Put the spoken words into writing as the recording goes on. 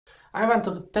I want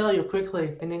to tell you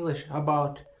quickly in English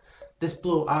about this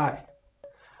blue eye.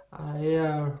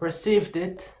 I received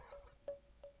it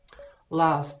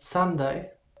last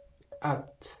Sunday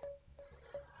at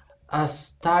a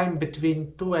time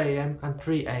between 2 a.m. and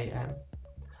 3 a.m.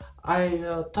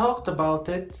 I talked about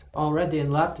it already in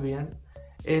Latvian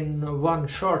in one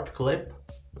short clip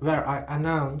where I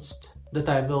announced that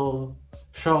I will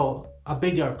show a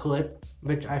bigger clip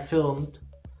which I filmed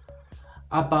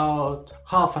about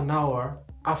half an hour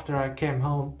after I came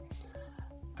home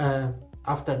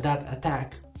after that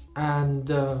attack. And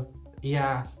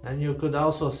yeah, and you could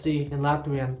also see in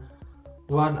Latvian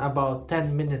one about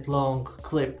 10-minute long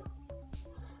clip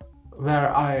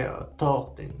where I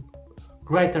talked in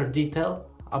greater detail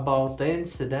about the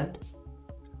incident.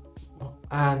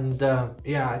 And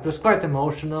yeah, it was quite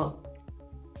emotional.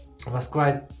 I was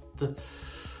quite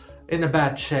in a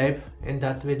bad shape in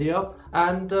that video,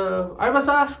 and I was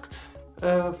asked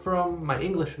from my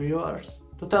English viewers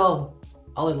to tell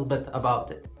a little bit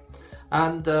about it.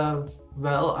 And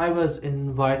well, I was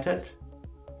invited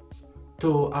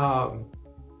to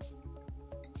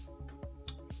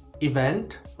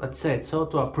event, let's say it so,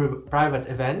 to a private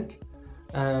event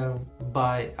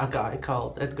by a guy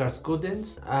called Edgars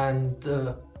Gudins,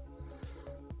 and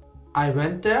I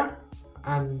went there,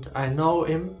 and I know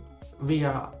him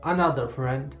via another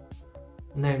friend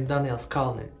named Daniel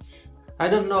Skalnic. I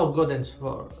don't know Gudins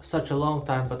for such a long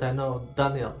time, but I know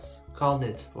Daniel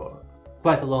Skalnic for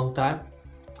quite a long time,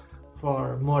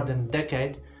 for more than a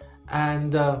decade.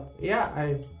 And yeah,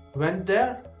 I went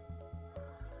there,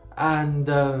 and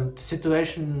the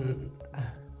situation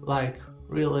like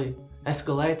really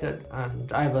escalated,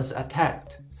 and I was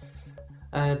attacked.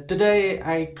 Today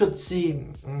I could see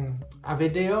a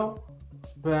video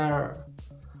where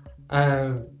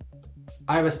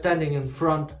I was standing in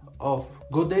front of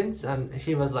Gudins, and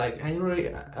he was like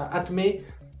angry at me,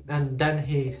 and then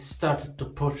he started to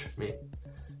push me.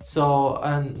 So,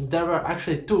 and there were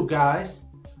actually two guys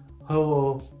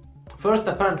who first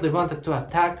apparently wanted to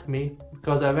attack me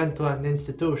because I went to an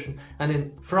institution, and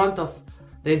in front of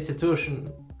the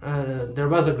institution there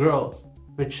was a girl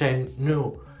which I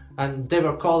knew, and they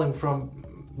were calling from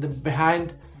the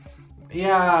behind,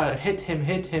 yeah, hit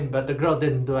him, but the girl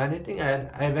didn't do anything. And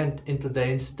I went into the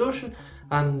institution,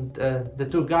 and the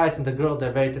two guys and the girl,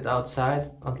 they waited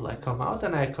outside until I come out,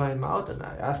 and I came out and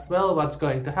I asked, well, what's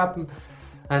going to happen?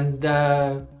 And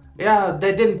yeah,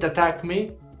 they didn't attack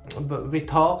me, but we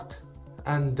talked,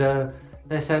 and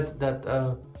they said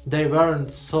that they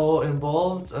weren't so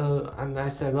involved, and I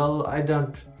said, well, I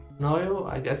don't know you.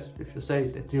 I guess if you say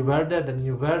that you were there, then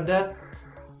you were there.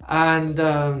 And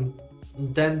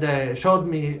then they showed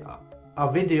me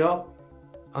a video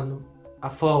on a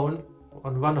phone,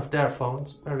 on one of their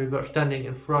phones, where we were standing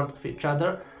in front of each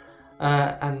other,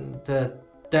 and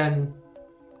then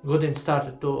Gudin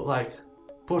started to like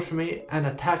push me and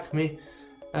attack me.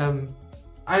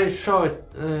 I saw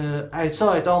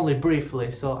it only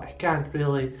briefly, so I can't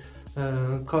really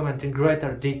comment in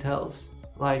greater details.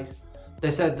 Like, they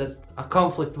said that a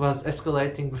conflict was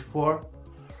escalating before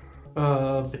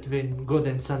between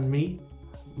Gudins and me,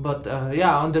 but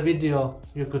yeah, on the video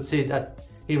you could see that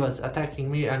he was attacking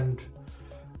me, and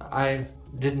I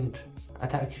didn't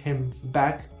attack him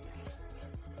back,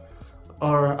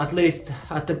 or at least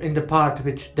in the part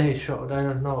which they showed. I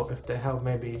don't know if they have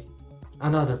maybe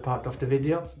another part of the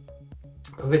video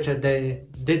which they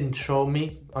didn't show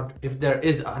me, or if there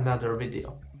is another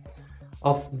video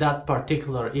of that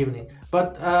particular evening.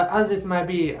 But as it might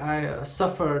be, I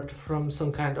suffered from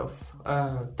some kind of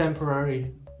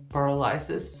temporary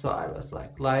paralysis, so I was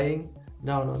like lying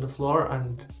down on the floor,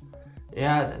 and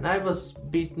yeah, then I was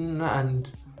beaten, and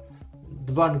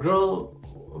the one girl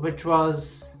which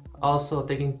was also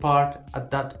taking part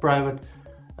at that private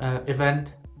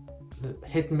event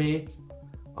hit me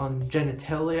on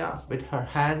genitalia with her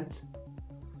hand.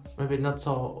 Maybe not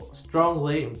so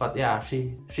strongly, but yeah,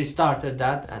 she started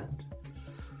that, and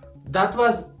that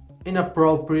was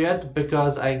inappropriate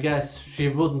because I guess she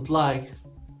wouldn't like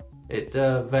it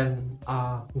when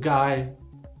a guy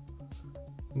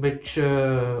which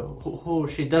who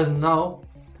she doesn't know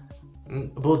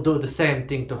would do the same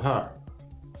thing to her.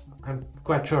 I'm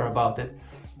quite sure about it,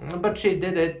 but she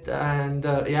did it, and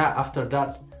yeah, after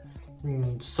that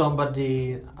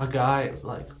a guy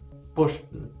like pushed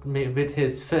me with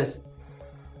his fist,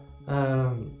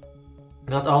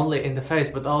 not only in the face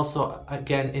but also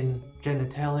again in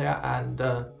genitalia, and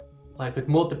like with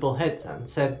multiple hits, and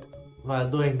said while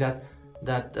doing that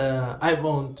I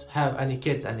won't have any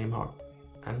kids anymore,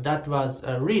 and that was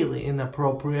really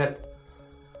inappropriate.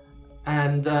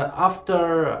 And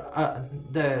after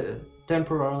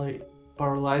temporary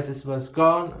paralysis was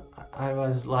gone, I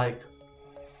was like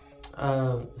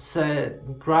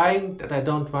crying that I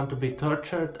don't want to be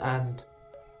tortured, and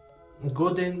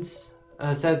Goodins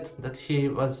said that he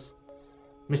was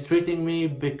mistreating me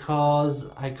because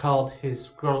I called his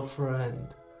girlfriend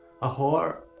a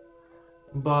whore,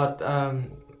 but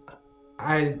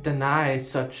I deny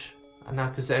such an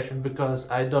accusation because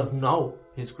I don't know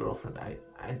his girlfriend.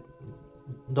 I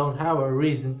don't have a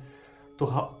reason to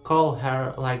call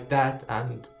her like that,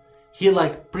 and he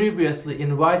like previously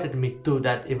invited me to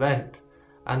that event,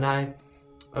 and I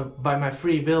by my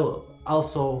free will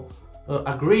also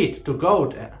agreed to go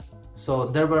there. So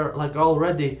there were like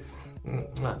already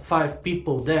 5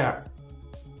 people there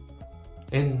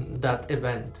in that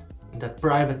event, in that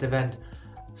private event.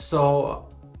 So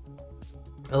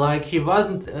like he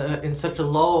wasn't in such a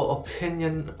low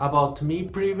opinion about me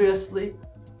previously,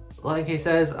 like he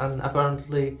says, and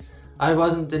apparently I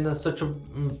wasn't in such a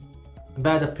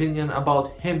bad opinion about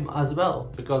him as well,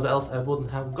 because else I wouldn't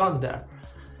have gone there.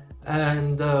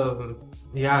 And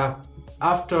yeah,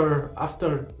 after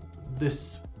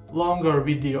this longer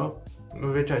video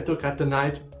which I took at the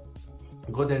night,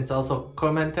 Godins also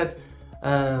commented.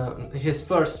 His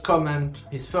first comment,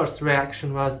 his first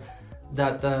reaction was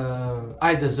that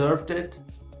I deserved it,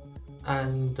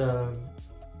 and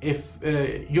if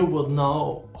you would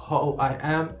know how I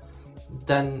am,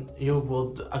 then you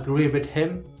would agree with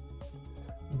him.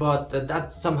 But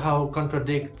that somehow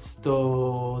contradicts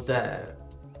to the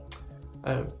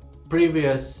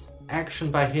previous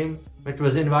action by him, which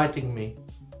was inviting me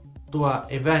to an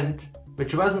event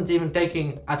which wasn't even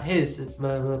taking at his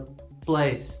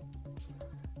place,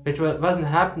 which wasn't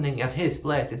happening at his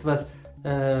place. It was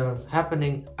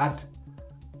happening at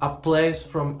a place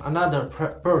from another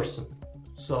person.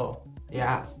 So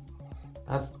yeah,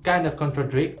 that kind of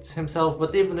contradicts himself.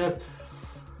 But even if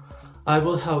I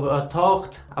would have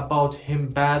talked about him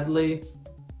badly,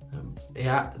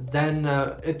 yeah, then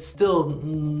it's still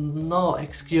no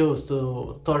excuse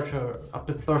to torture a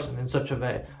person in such a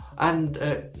way. And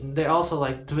they also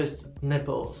like twist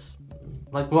nipples,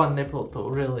 like one nipple, to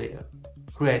really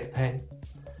create pain.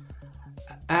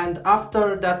 And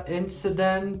after that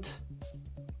incident,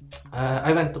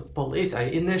 I went to police. I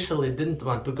initially didn't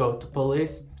want to go to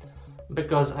police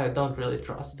because I don't really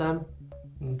trust them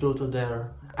due to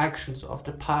their actions of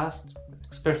the past,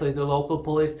 especially the local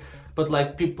police. But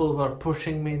like people were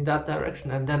pushing me in that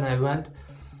direction, and then I went.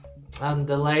 And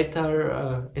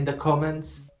later in the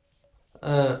comments,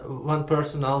 one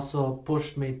person also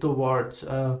pushed me towards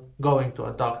going to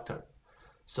a doctor.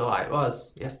 So I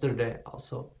was yesterday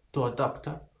also to a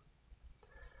doctor.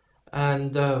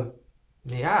 And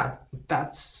yeah,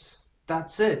 that's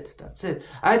it.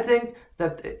 I think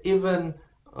that even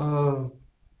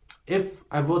if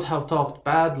I would have talked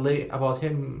badly about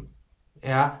him,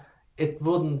 yeah, it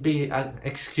wouldn't be an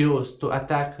excuse to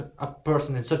attack a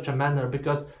person in such a manner,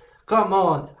 because come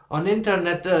on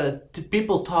internet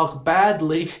people talk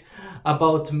badly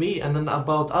about me and then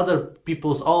about other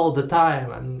people's all the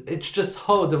time, and it's just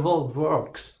how the world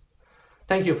works.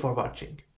 Thank you for watching.